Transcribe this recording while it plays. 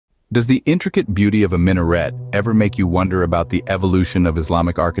Does the intricate beauty of a minaret ever make you wonder about the evolution of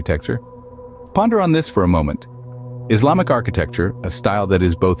Islamic architecture? Ponder on this for a moment. Islamic architecture, a style that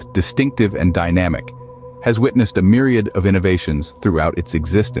is both distinctive and dynamic, has witnessed a myriad of innovations throughout its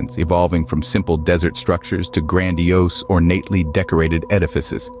existence, evolving from simple desert structures to grandiose, ornately decorated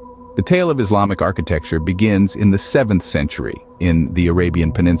edifices. The tale of Islamic architecture begins in the 7th century in the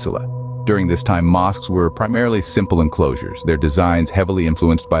Arabian Peninsula. During this time, mosques were primarily simple enclosures, their designs heavily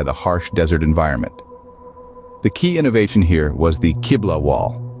influenced by the harsh desert environment. The key innovation here was the Qibla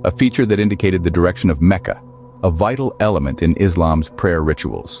wall, a feature that indicated the direction of Mecca, a vital element in Islam's prayer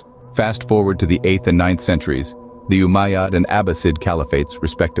rituals. Fast forward to the 8th and 9th centuries, the Umayyad and Abbasid caliphates,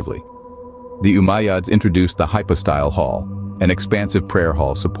 respectively. The Umayyads introduced the hypostyle hall, an expansive prayer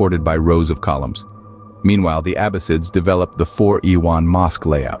hall supported by rows of columns. Meanwhile, the Abbasids developed the 4-Iwan mosque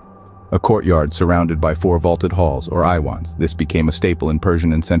layout, a courtyard surrounded by 4 vaulted halls, or Iwans. This became a staple in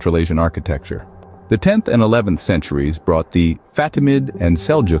Persian and Central Asian architecture. The 10th and 11th centuries brought the Fatimid and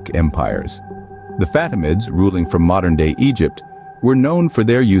Seljuk empires. The Fatimids, ruling from modern-day Egypt, were known for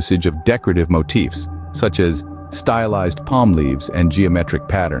their usage of decorative motifs, such as stylized palm leaves and geometric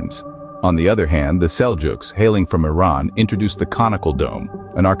patterns. On the other hand, the Seljuks, hailing from Iran, introduced the conical dome,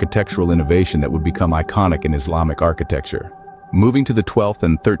 an architectural innovation that would become iconic in Islamic architecture. Moving to the 12th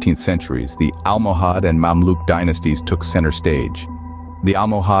and 13th centuries, the Almohad and Mamluk dynasties took center stage. The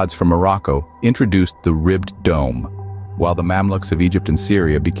Almohads from Morocco introduced the ribbed dome, while the Mamluks of Egypt and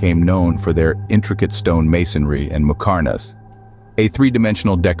Syria became known for their intricate stone masonry and muqarnas, a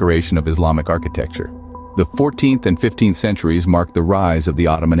three-dimensional decoration of Islamic architecture. The 14th and 15th centuries marked the rise of the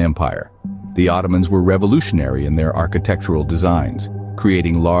Ottoman Empire. The Ottomans were revolutionary in their architectural designs,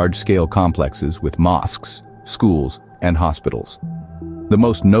 creating large-scale complexes with mosques, schools, and hospitals. The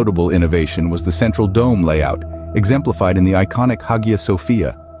most notable innovation was the central dome layout, exemplified in the iconic Hagia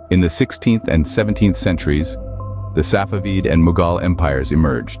Sophia. In the 16th and 17th centuries, the Safavid and Mughal empires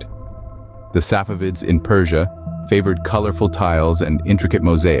emerged. The Safavids in Persia favored colorful tiles and intricate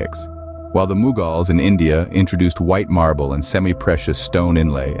mosaics, while the Mughals in India introduced white marble and semi-precious stone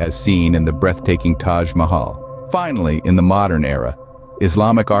inlay as seen in the breathtaking Taj Mahal. Finally, in the modern era,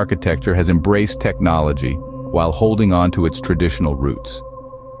 Islamic architecture has embraced technology while holding on to its traditional roots.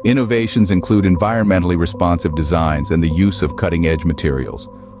 Innovations include environmentally responsive designs and the use of cutting-edge materials,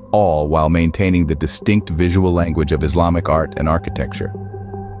 all while maintaining the distinct visual language of Islamic art and architecture.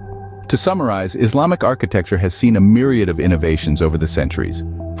 To summarize, Islamic architecture has seen a myriad of innovations over the centuries,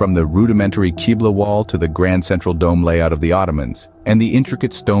 from the rudimentary Qibla wall to the grand central dome layout of the Ottomans and the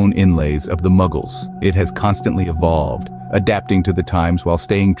intricate stone inlays of the Mughals. It has constantly evolved, adapting to the times while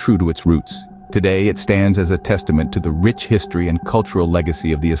staying true to its roots. Today, it stands as a testament to the rich history and cultural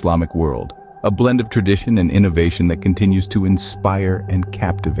legacy of the Islamic world, a blend of tradition and innovation that continues to inspire and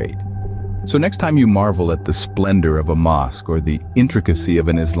captivate. So next time you marvel at the splendor of a mosque or the intricacy of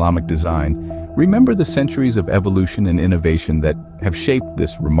an Islamic design, remember the centuries of evolution and innovation that have shaped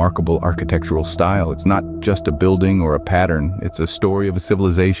this remarkable architectural style. It's not just a building or a pattern, it's a story of a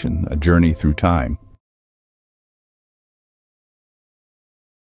civilization, a journey through time.